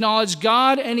fit to acknowledge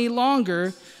God any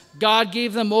longer, God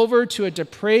gave them over to a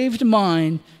depraved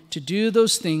mind to do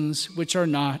those things which are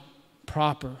not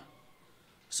proper.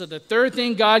 So the third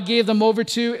thing God gave them over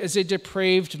to is a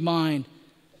depraved mind.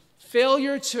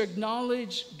 Failure to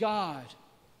acknowledge God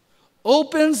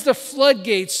opens the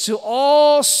floodgates to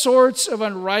all sorts of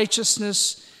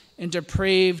unrighteousness and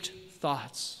depraved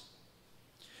thoughts.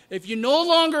 If you no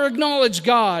longer acknowledge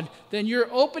God, then you're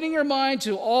opening your mind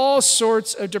to all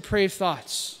sorts of depraved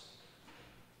thoughts,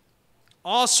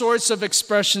 all sorts of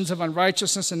expressions of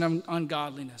unrighteousness and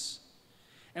ungodliness.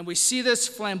 And we see this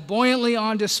flamboyantly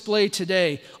on display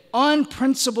today.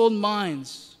 Unprincipled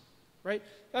minds, right?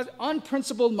 That's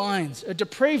unprincipled minds, a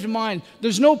depraved mind.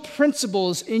 There's no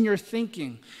principles in your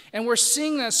thinking. And we're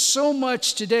seeing that so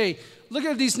much today. Look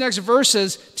at these next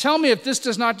verses. Tell me if this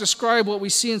does not describe what we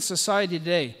see in society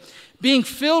today. Being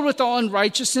filled with all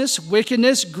unrighteousness,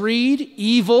 wickedness, greed,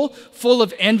 evil, full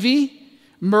of envy,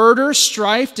 murder,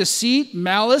 strife, deceit,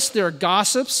 malice. There are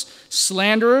gossips,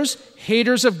 slanderers,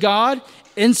 haters of God,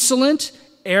 insolent,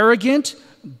 arrogant,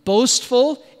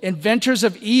 boastful, inventors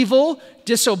of evil,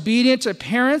 disobedient to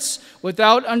parents,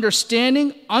 without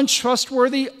understanding,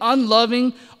 untrustworthy,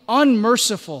 unloving,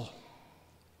 unmerciful.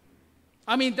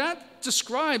 I mean, that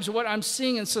describes what I'm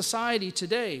seeing in society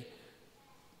today.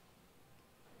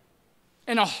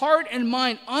 And a heart and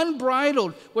mind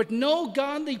unbridled, with no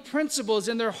godly principles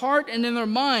in their heart and in their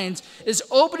minds, is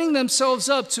opening themselves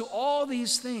up to all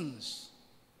these things.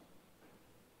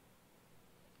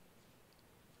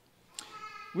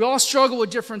 We all struggle with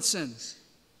different sins.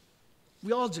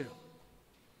 We all do,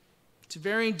 to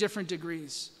varying different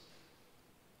degrees.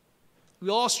 We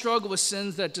all struggle with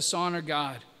sins that dishonor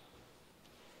God.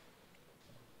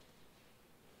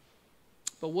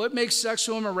 But what makes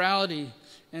sexual immorality,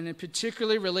 and in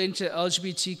particularly relating to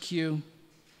LGBTQ,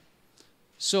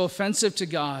 so offensive to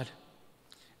God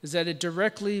is that it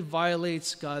directly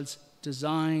violates God's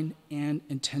design and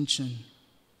intention.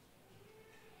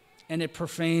 And it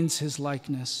profanes his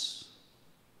likeness.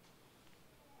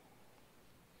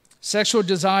 Sexual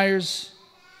desires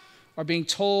are being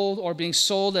told or being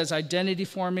sold as identity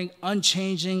forming,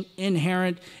 unchanging,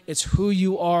 inherent. It's who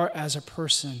you are as a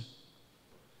person.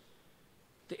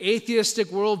 The atheistic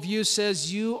worldview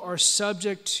says you are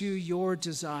subject to your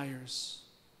desires.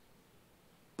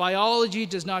 Biology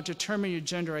does not determine your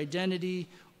gender identity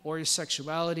or your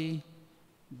sexuality.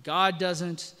 God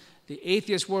doesn't. The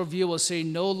atheist worldview will say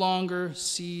no longer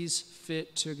sees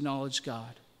fit to acknowledge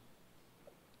God.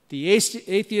 The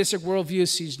atheistic worldview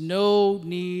sees no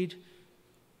need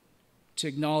to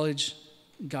acknowledge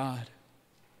God.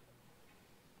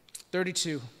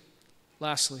 32,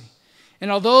 lastly. And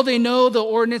although they know the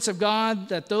ordinance of God,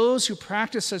 that those who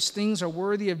practice such things are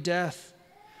worthy of death,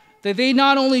 that they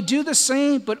not only do the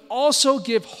same, but also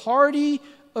give hearty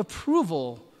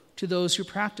approval to those who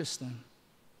practice them.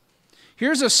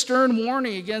 Here's a stern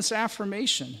warning against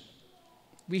affirmation.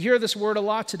 We hear this word a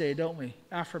lot today, don't we?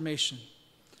 Affirmation.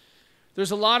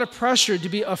 There's a lot of pressure to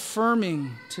be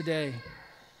affirming today.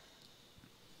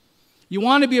 You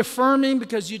want to be affirming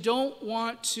because you don't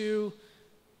want to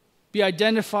be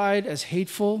identified as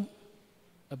hateful,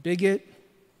 a bigot.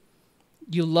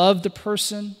 You love the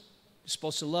person. You're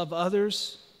supposed to love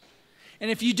others.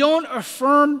 And if you don't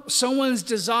affirm someone's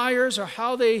desires or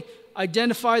how they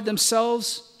identify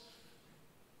themselves,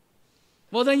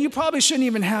 well, then you probably shouldn't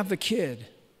even have the kid.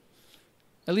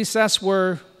 At least that's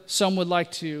where some would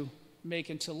like to make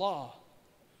into law.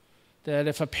 That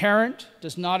if a parent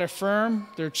does not affirm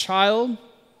their child,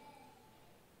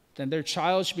 then their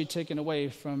child should be taken away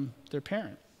from their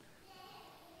parent.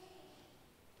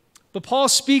 But Paul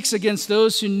speaks against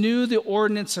those who knew the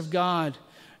ordinance of God,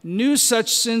 knew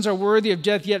such sins are worthy of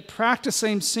death, yet practice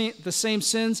the same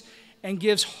sins, and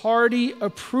gives hearty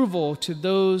approval to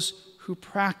those who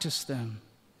practice them.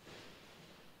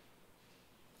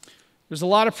 There's a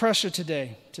lot of pressure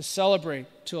today to celebrate,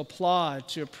 to applaud,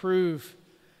 to approve,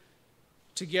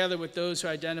 together with those who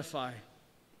identify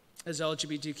as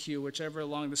LGBTQ, whichever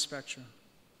along the spectrum.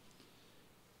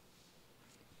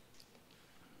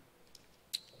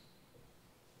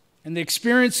 And the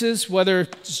experiences, whether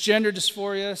it's gender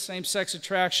dysphoria, same-sex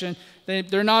attraction,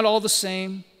 they're not all the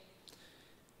same.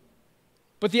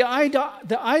 But the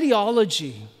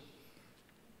ideology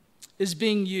is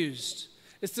being used.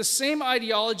 It's the same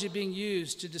ideology being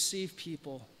used to deceive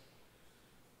people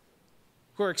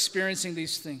who are experiencing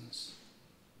these things.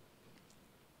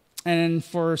 And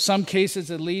for some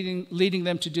cases, it's leading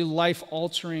them to do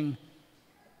life-altering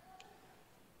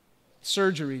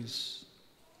surgeries,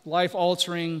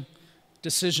 life-altering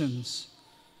decisions.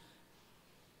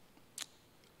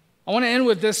 I want to end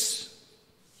with this.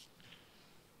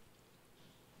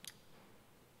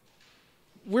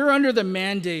 We're under the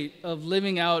mandate of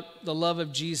living out the love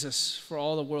of Jesus for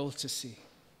all the world to see.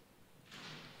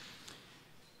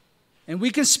 And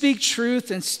we can speak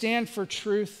truth and stand for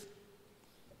truth.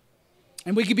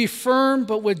 And we can be firm,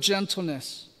 but with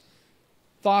gentleness,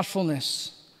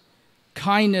 thoughtfulness,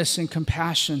 kindness, and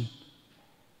compassion.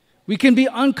 We can be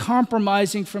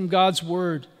uncompromising from God's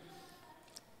word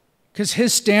because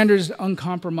his standard is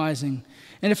uncompromising.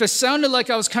 And if it sounded like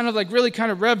I was really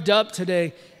revved up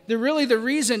today, the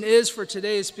reason is for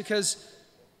today is because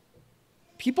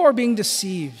people are being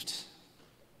deceived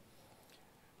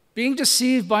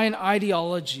by an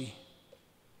ideology.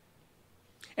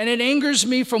 And it angers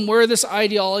me from where this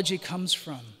ideology comes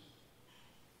from.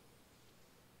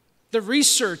 The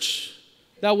research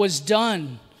that was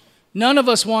done, none of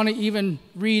us want to even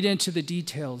read into the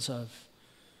details of.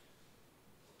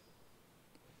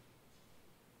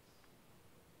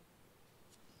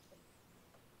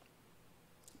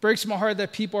 It breaks my heart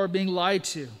that people are being lied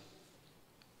to.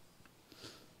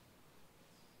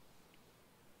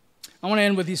 I want to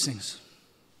end with these things.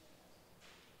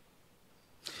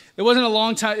 It wasn't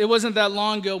that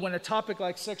long ago when a topic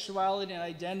like sexuality and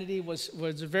identity was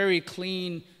a very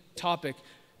clean topic.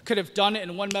 Could have done it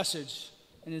in one message,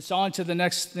 and it's on to the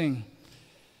next thing.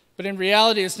 But in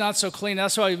reality, it's not so clean.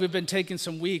 That's why we've been taking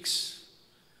some weeks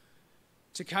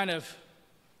to kind of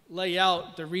lay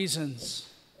out the reasons.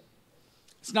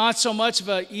 It's not so much of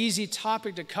an easy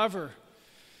topic to cover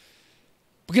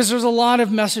because there's a lot of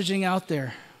messaging out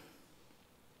there.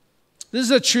 This is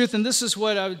the truth, and this is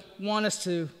what I would want us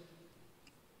to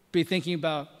be thinking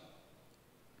about.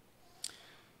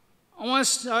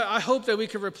 I hope that we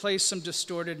could replace some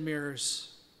distorted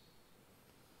mirrors.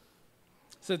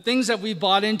 So things that we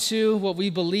bought into, what we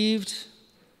believed,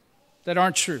 that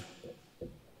aren't true.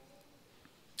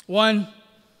 One,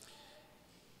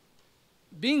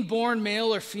 being born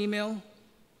male or female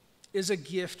is a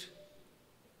gift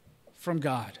from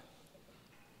God.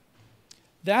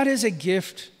 That is a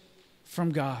gift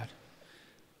from God.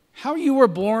 How you were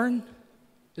born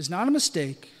is not a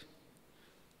mistake,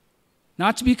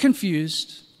 not to be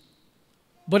confused,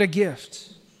 but a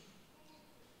gift.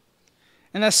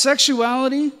 And that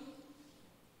sexuality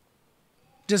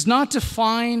does not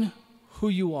define who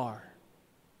you are,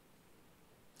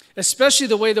 especially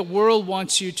the way the world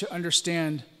wants you to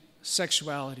understand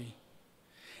sexuality.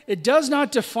 It does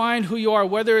not define who you are,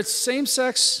 whether it's same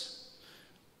sex,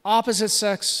 opposite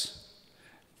sex.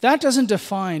 That doesn't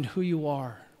define who you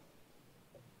are.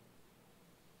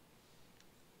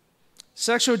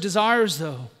 Sexual desires,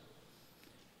 though,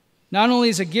 not only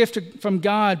is a gift from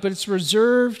God, but it's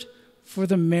reserved for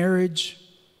the marriage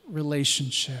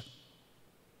relationship.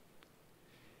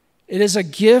 It is a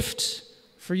gift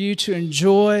for you to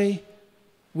enjoy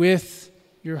with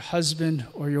your husband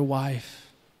or your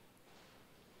wife.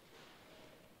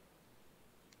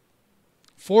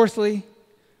 Fourthly,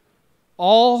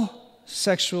 all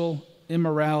sexual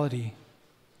immorality,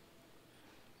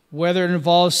 whether it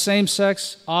involves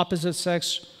same-sex, opposite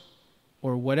sex,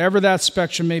 or whatever that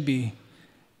spectrum may be,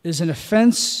 is an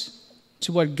offense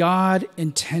to what God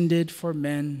intended for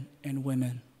men and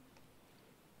women.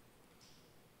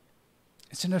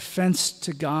 It's an offense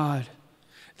to God.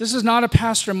 This is not a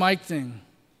Pastor Mike thing.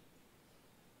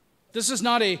 This is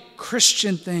not a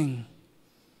Christian thing.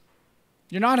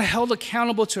 You're not held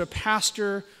accountable to a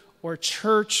pastor or a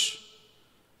church.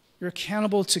 You're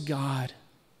accountable to God.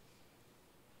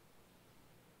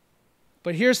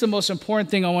 But here's the most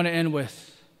important thing I want to end with.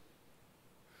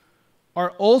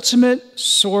 Our ultimate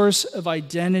source of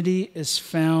identity is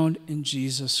found in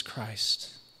Jesus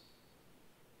Christ.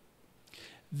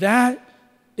 That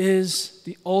is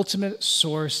the ultimate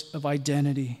source of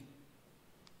identity.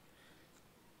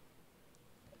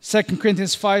 2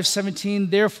 Corinthians 5:17,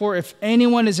 therefore, if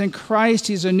anyone is in Christ,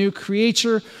 he's a new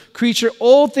creature.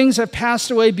 Old things have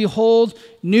passed away. Behold,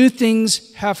 new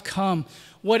things have come.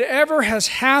 Whatever has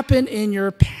happened in your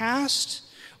past,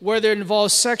 whether it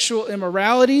involves sexual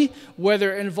immorality,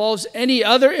 whether it involves any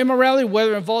other immorality,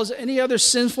 whether it involves any other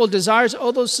sinful desires,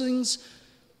 all those things,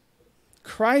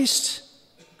 Christ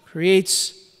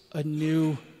creates a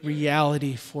new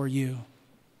reality for you.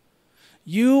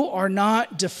 You are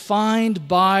not defined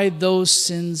by those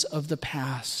sins of the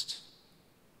past.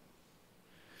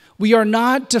 We are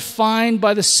not defined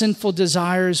by the sinful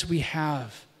desires we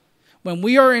have. When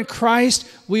we are in Christ,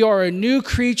 we are a new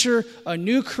creature, a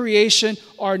new creation,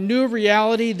 our new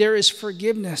reality. There is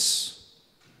forgiveness.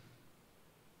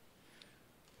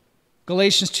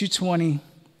 Galatians 2:20,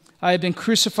 I have been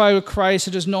crucified with Christ.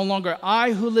 It is no longer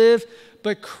I who live,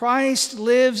 but Christ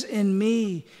lives in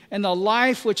me. And the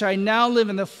life which I now live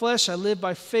in the flesh, I live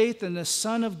by faith in the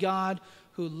Son of God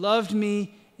who loved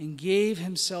me and gave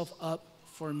himself up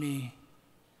for me.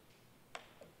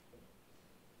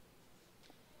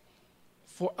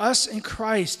 For us in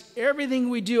Christ,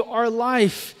 everything we do, our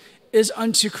life is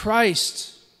unto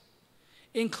Christ,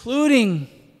 including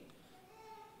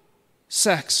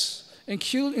sex,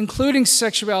 including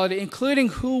sexuality, including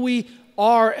who we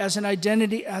are as an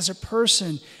identity, as a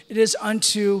person. It is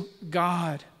unto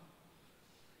God.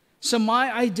 So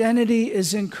my identity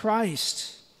is in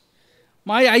Christ.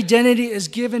 My identity is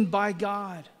given by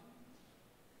God.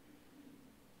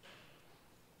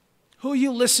 Who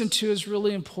you listen to is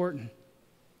really important.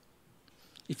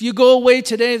 If you go away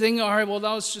today thinking, all right, well,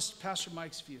 that was just Pastor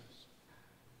Mike's views,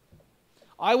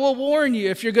 I will warn you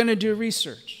if you're going to do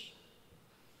research.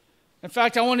 In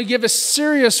fact, I want to give a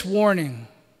serious warning.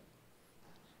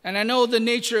 And I know the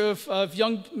nature of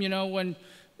young, when,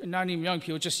 not even young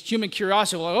people, just human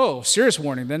curiosity, like, oh, serious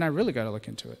warning, then I really got to look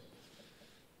into it.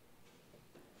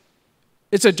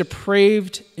 It's a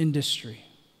depraved industry.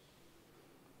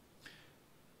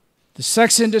 The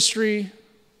sex industry,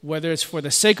 whether it's for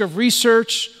the sake of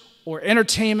research or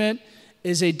entertainment,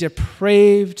 is a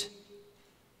depraved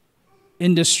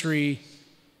industry,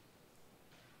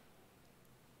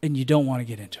 and you don't want to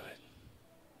get into it.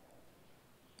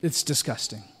 It's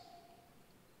disgusting.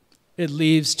 It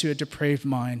leads to a depraved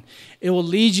mind. It will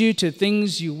lead you to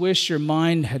things you wish your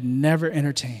mind had never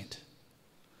entertained.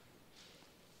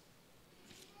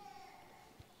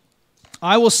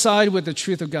 I will side with the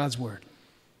truth of God's word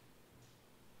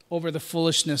over the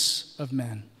foolishness of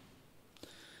men.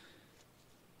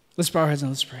 Let's bow our heads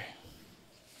and let's pray.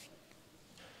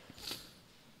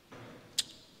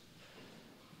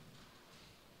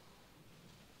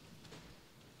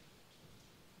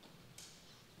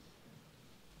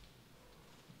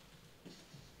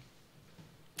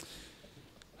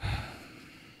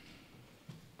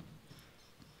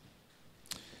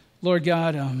 Lord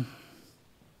God,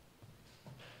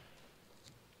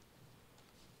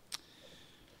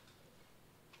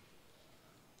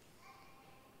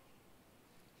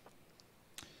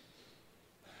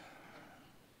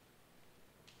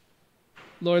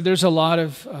 Lord, there's a lot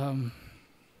of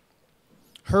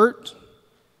hurt,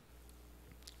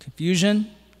 confusion,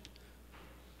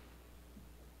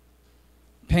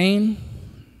 pain,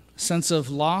 sense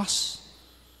of loss.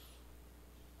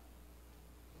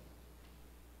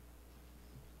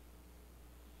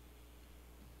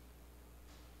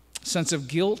 Sense of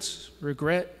guilt,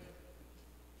 regret.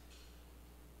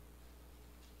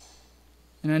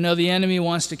 And I know the enemy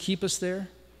wants to keep us there,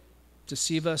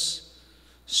 deceive us,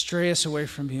 stray us away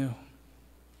from you.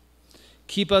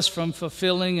 Keep us from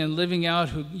fulfilling and living out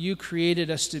who you created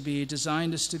us to be,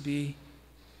 designed us to be.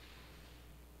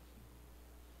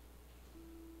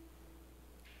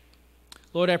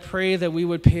 Lord, I pray that we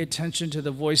would pay attention to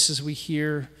the voices we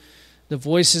hear, the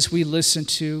voices we listen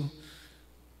to,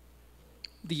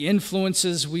 the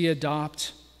influences we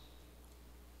adopt.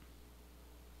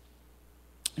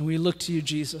 And we look to you,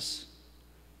 Jesus,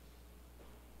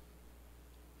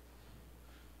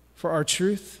 for our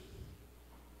truth,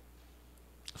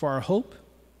 for our hope,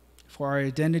 for our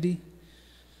identity,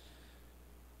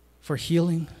 for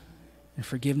healing and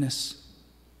forgiveness.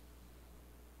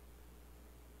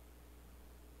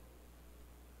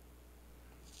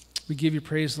 We give you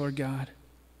praise, Lord God.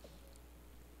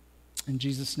 In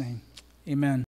Jesus' name, amen.